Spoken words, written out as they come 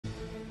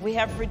We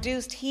have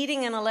reduced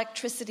heating and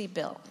electricity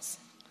bills.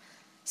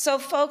 So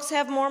folks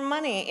have more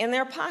money in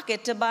their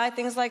pocket to buy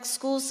things like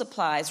school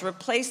supplies,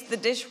 replace the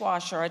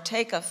dishwasher, or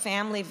take a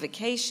family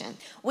vacation.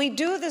 We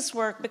do this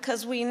work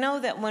because we know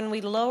that when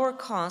we lower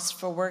costs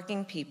for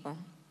working people,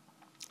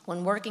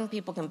 when working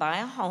people can buy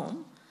a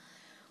home,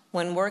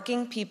 when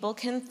working people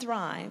can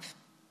thrive,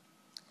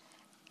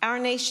 our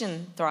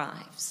nation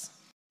thrives.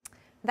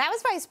 That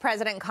was Vice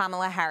President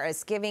Kamala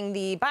Harris giving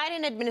the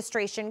Biden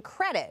administration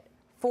credit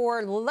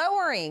for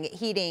lowering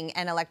heating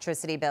and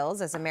electricity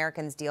bills as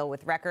Americans deal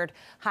with record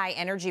high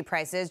energy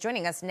prices.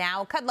 Joining us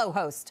now, Kudlow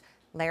host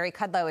Larry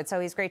Kudlow. It's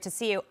always great to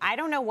see you. I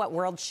don't know what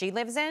world she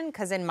lives in,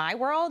 because in my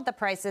world, the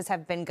prices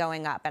have been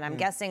going up. And I'm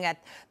guessing at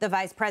the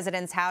vice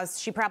president's house,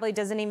 she probably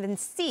doesn't even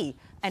see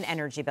an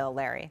energy bill,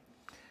 Larry.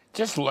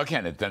 Just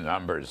looking at the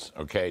numbers,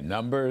 okay?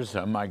 Numbers,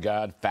 oh my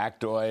God,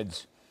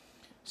 factoids.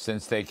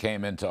 Since they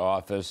came into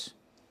office,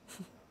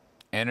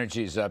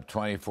 energy's up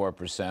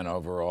 24%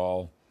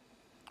 overall.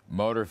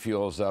 Motor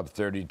fuel's up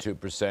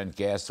 32%.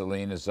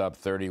 Gasoline is up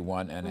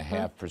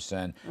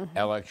 31.5%.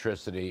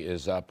 Electricity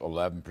is up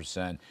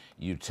 11%.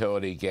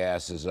 Utility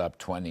gas is up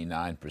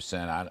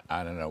 29%.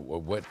 I don't know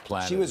what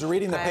planet. She was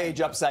reading the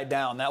page upside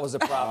down. That was a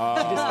problem.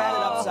 She just had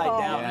it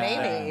upside down. Yeah,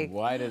 maybe.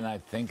 Why didn't I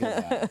think of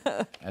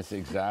that? That's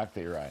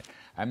exactly right.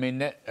 I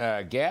mean,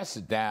 gas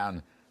is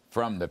down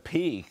from the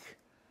peak,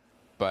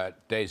 but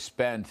they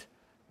spent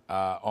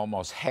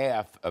almost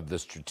half of the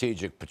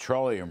strategic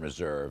petroleum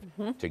reserve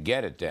to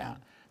get it down.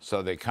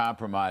 So they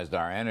compromised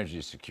our energy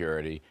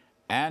security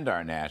and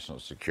our national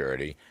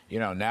security. You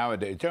know,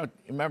 nowadays, don't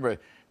remember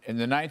in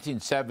the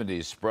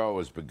 1970s, SPRO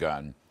was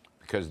begun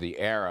because of the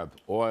Arab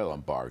oil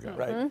embargo.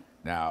 Right.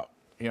 Now,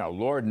 you know,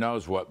 Lord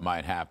knows what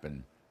might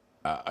happen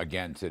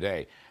again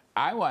today.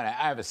 I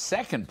have a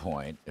second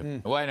point.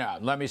 Wait, no,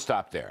 let me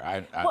stop there.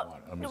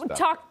 Let me stop.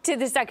 Talk to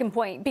the second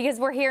point, because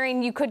we're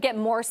hearing you could get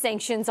more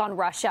sanctions on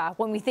Russia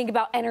when we think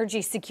about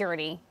energy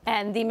security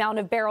and the amount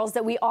of barrels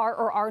that we are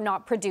or are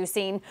not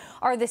producing.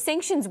 Are the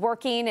sanctions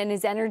working, and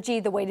is energy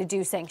the way to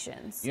do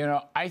sanctions? You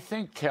know, I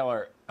think,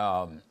 Keller,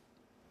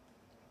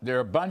 there are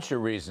a bunch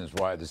of reasons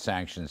why the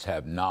sanctions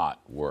have not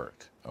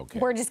worked. Okay.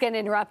 We're just going to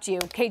interrupt you.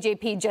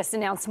 KJP just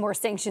announced more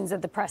sanctions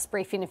at the press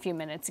briefing a few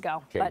minutes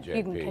ago, but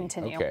you can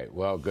continue. Okay,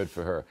 well, good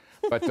for her.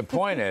 But the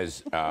point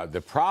is,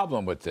 the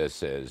problem with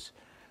this is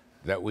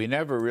that we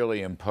never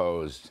really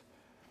imposed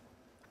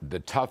the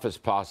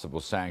toughest possible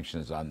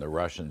sanctions on the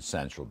Russian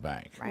central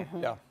bank. Right.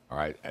 Yeah. All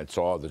right, it's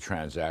all the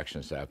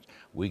transactions that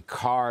we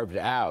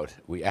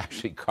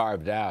actually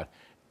carved out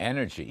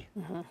energy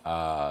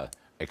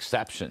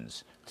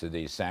exceptions to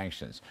these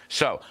sanctions.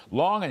 So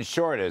long and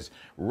short is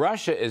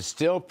Russia is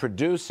still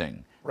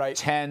producing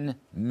 10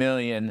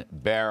 million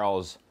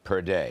barrels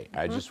per day.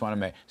 I just want to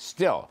make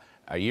still.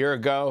 A year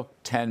ago,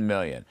 10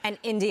 million. And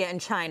India and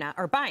China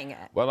are buying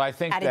it. Well, I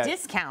think at a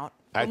discount.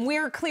 And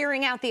we're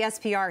clearing out the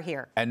SPR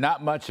here. And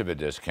not much of a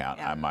discount,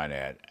 I might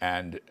add.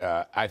 And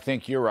I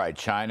think you're right.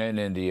 China and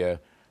India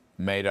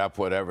made up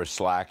whatever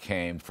slack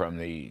came from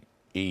the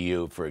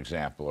EU, for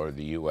example, or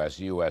the U.S.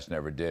 The U.S.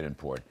 never did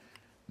import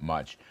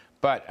much.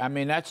 But, I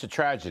mean, that's a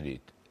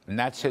tragedy. And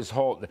that's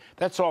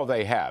that's all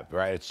they have,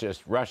 right? It's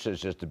just, Russia's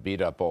just a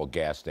beat-up old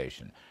gas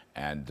station.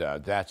 And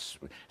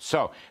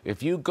so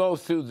if you go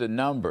through the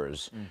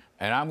numbers,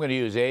 and I'm going to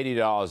use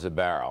 $80 a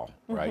barrel,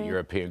 right?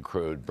 European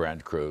crude,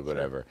 Brent crude,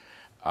 whatever.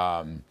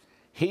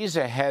 He's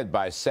ahead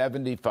by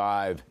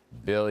 $75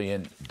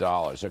 billion.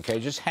 Okay,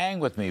 just hang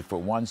with me for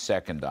 1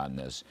 second on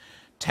this.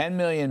 10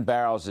 million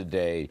barrels a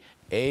day,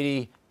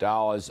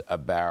 $80 a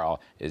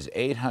barrel is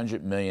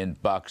 $800 million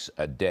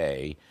a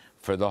day.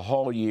 For the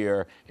whole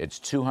year, it's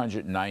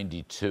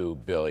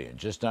 $292 billion,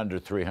 just under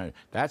 300.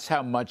 That's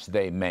how much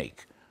they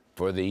make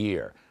for the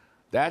year.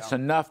 That's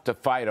enough to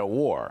fight a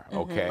war,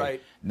 okay?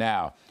 Right.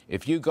 Now,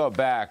 if you go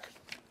back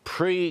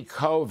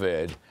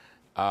pre-COVID,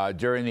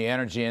 during the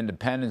energy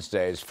independence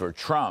days for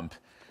Trump,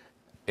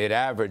 it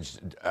averaged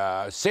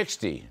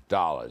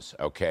 $60,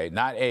 okay?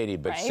 Not 80,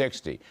 but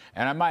 60.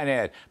 And I might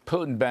add,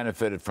 Putin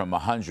benefited from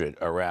 100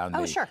 around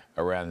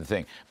around the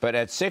thing. But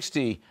at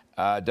 $60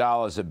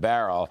 a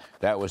barrel,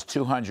 that was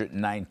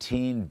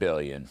 $219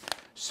 billion.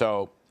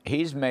 So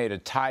he's made a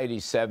tidy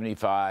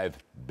 $75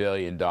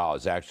 billion.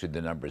 Actually,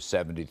 the number is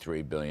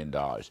 $73 billion.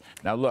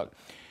 Now, look,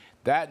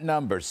 that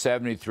number,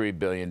 $73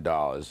 billion,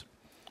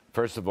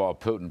 first of all,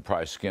 Putin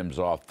probably skims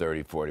off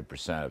 30,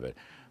 40% of it.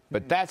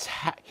 But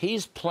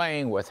he's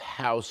playing with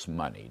house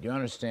money. Do you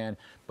understand?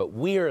 But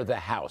we're the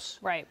house.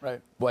 Right.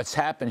 What's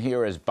happened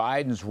here is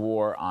Biden's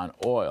war on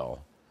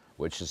oil,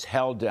 which has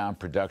held down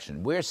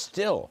production. We're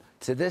still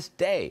to this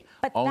day,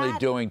 only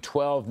doing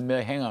 12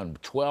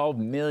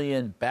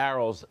 million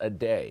barrels a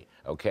day.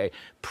 Okay,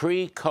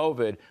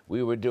 pre-COVID,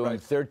 we were doing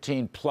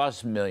 13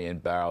 plus million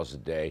barrels a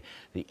day.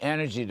 The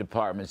Energy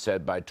Department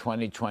said by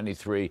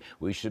 2023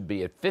 we should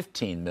be at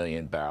 15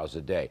 million barrels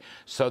a day.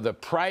 So the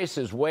price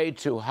is way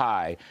too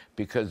high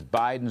because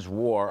Biden's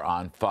war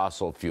on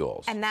fossil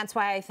fuels. And that's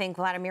why I think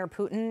Vladimir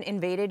Putin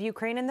invaded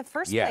Ukraine in the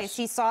first place.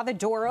 He saw the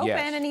door open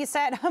and he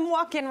said, "I'm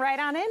walking right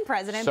on in,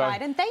 President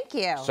Biden. Thank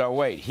you." So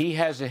wait, he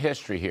has a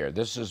history here.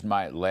 This is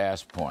my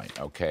last point.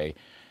 Okay,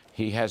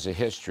 he has a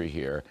history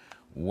here.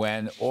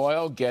 When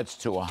oil gets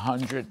to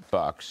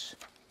 $100,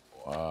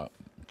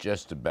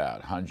 just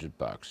about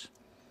 $100,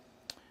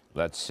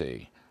 let's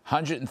see,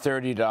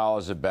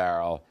 $130 a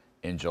barrel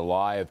in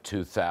July of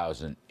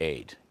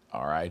 2008,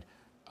 all right?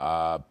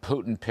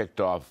 Putin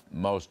picked off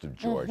most of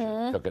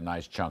Georgia, took a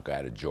nice chunk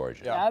out of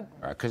Georgia,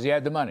 because he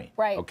had the money,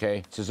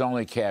 okay? It's his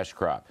only cash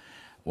crop.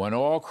 When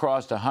oil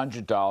crossed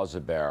 $100 a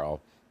barrel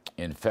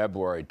in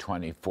February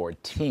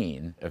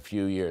 2014, a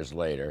few years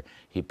later,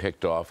 he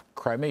picked off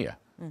Crimea.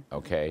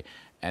 Okay,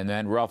 and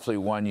then roughly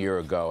 1 year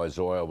ago, as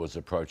oil was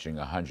approaching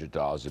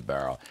 $100 a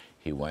barrel,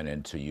 he went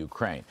into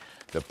Ukraine.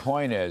 The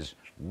point is,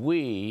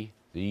 we,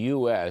 the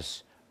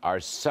U.S.,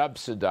 are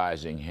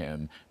subsidizing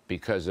him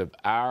because of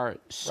our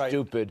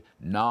stupid,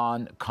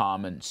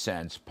 non-common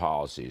sense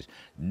policies.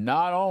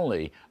 Not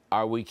only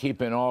are we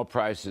keeping oil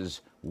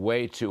prices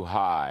way too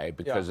high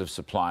because of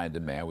supply and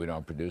demand, we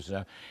don't produce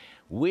enough,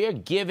 we're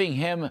giving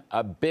him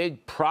a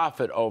big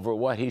profit over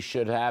what he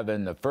should have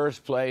in the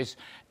first place.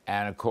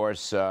 And, of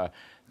course,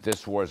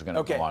 this war is going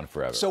to go on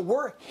forever. So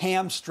we're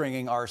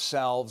hamstringing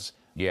ourselves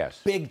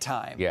big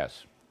time.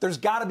 There's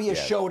got to be a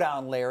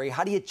showdown, Larry.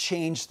 How do you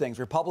change things?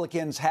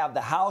 Republicans have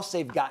the House.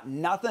 They've got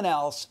nothing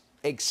else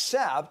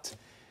except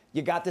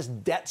you got this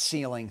debt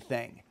ceiling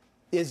thing.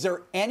 Is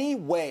there any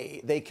way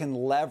they can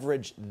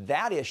leverage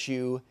that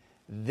issue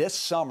this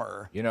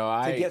summer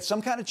to get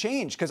some kind of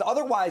change? Because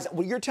otherwise,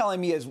 what you're telling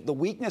me is the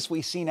weakness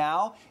we see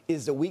now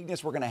is the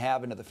weakness we're going to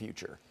have into the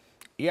future.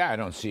 Yeah, I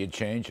don't see it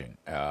changing.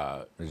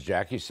 As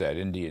Jackie said,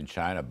 India and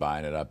China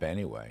buying it up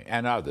anyway,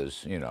 and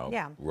others,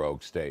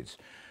 rogue states.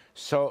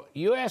 So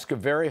you ask a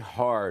very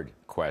hard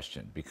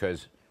question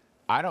because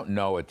I don't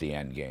know what the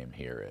end game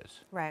here is.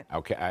 Right.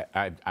 Okay,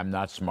 I'm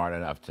not smart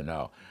enough to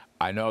know.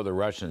 I know the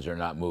Russians are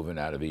not moving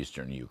out of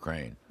eastern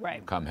Ukraine,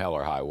 come hell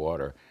or high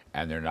water,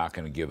 and they're not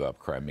going to give up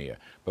Crimea.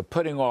 But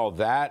putting all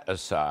that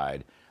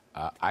aside,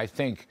 I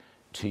think,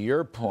 to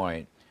your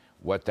point,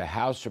 what the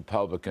House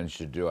Republicans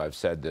should do, I've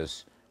said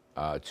this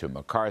to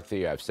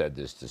McCarthy, I've said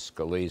this to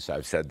Scalise,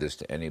 I've said this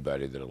to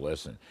anybody that'll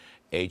listen.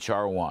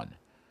 H.R. 1,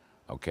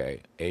 okay,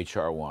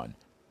 H.R. 1,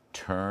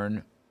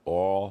 turn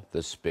all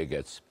the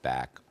spigots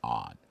back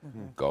on.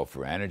 Go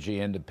for energy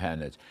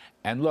independence.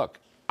 And look,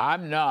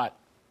 I'm not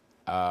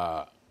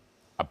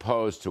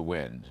opposed to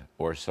wind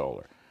or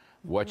solar.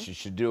 What you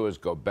should do is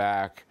go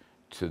back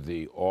to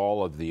the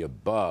all of the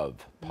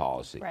above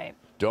policy.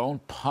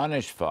 Don't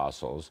punish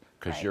fossils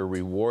because you're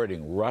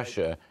rewarding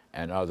Russia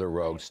and other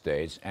rogue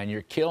states, and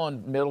you're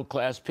killing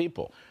middle-class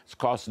people. It's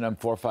costing them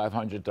 $400 or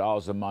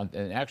 $500 a month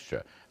in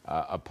extra,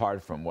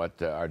 apart from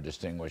what our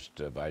distinguished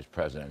vice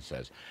president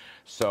says.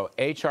 So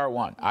H.R.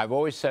 1, I've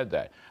always said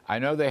that. I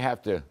know they're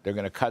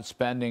going to cut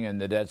spending and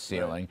the debt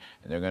ceiling,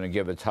 and they're going to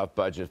give a tough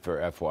budget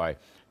for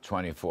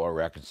FY24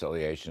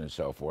 reconciliation and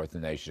so forth,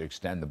 and they should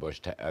extend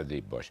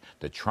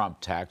the Trump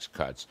tax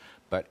cuts.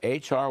 But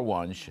H.R.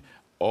 1 should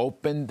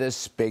open the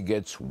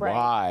spigots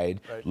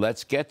wide.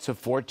 Let's get to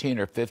 14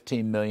 or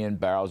 15 million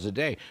barrels a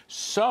day.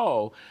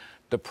 So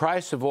the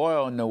price of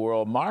oil in the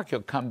world market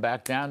will come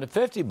back down to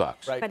 $50,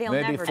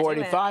 maybe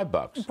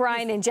 $45.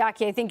 Brian and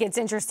Jackie, I think it's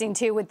interesting,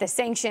 too, with the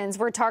sanctions.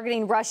 We're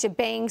targeting Russia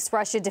banks,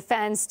 Russia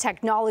defense,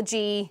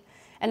 technology,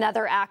 and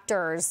other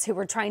actors who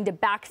were trying to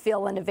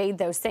backfill and evade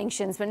those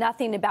sanctions, but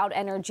nothing about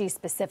energy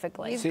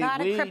specifically. You've got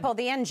to cripple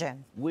the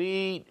engine.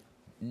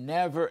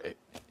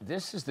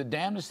 This is the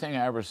damnedest thing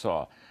I ever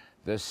saw.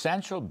 The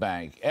central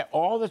bank,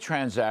 all the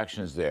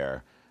transactions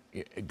there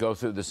go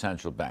through the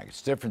central bank.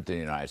 It's different than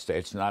the United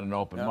States. It's not an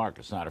open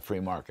market. It's not a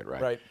free market,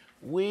 right?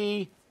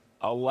 We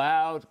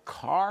allowed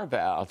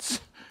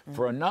carve-outs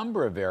for a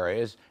number of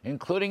areas,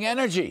 including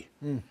energy.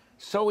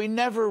 So we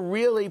never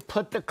really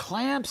put the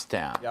clamps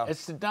down.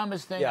 It's the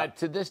dumbest thing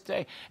to this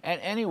day.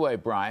 And anyway,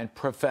 Brian,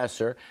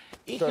 Professor,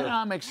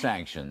 economic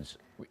sanctions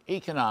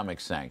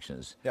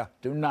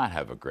do not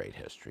have a great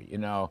history,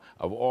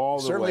 of all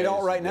the Certainly ways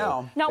don't right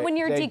now. Not when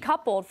you're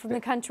decoupled from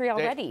the country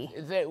already.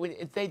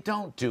 They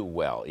don't do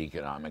well,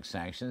 economic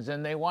sanctions,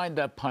 and they wind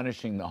up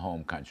punishing the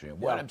home country.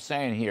 And what I'm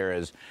saying here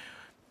is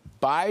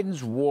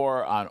Biden's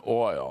war on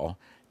oil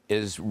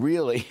is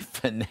really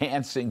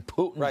financing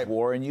Putin's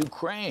war in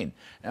Ukraine.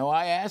 Now,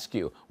 I ask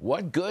you,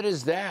 what good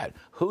is that?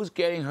 Who's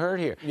getting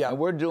hurt here? And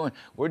we're doing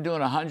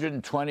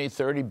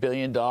 $120–30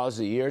 billion a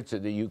year to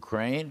the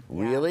Ukraine.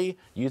 Really?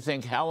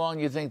 How long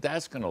do you think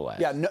that's going to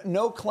last?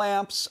 No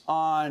clamps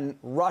on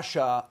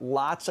Russia.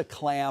 Lots of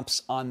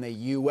clamps on the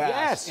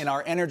U.S. in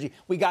our energy.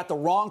 We got the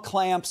wrong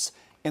clamps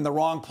in the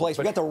wrong place.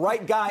 We got the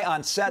right guy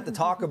on set to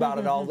talk about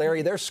it all,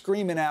 Larry. They're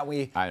screaming at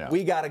we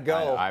got to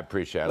go. I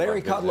appreciate it.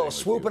 Larry Kudlow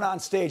swooping on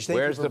stage. Thank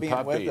you for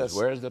being with us.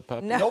 Where's the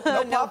puppies? No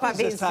puppies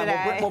this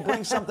time. We'll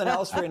bring something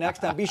else for you next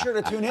time. Be sure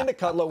to tune in to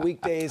Kudlow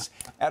weekdays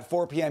at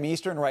 4 p.m.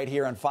 Eastern right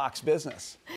here on Fox Business.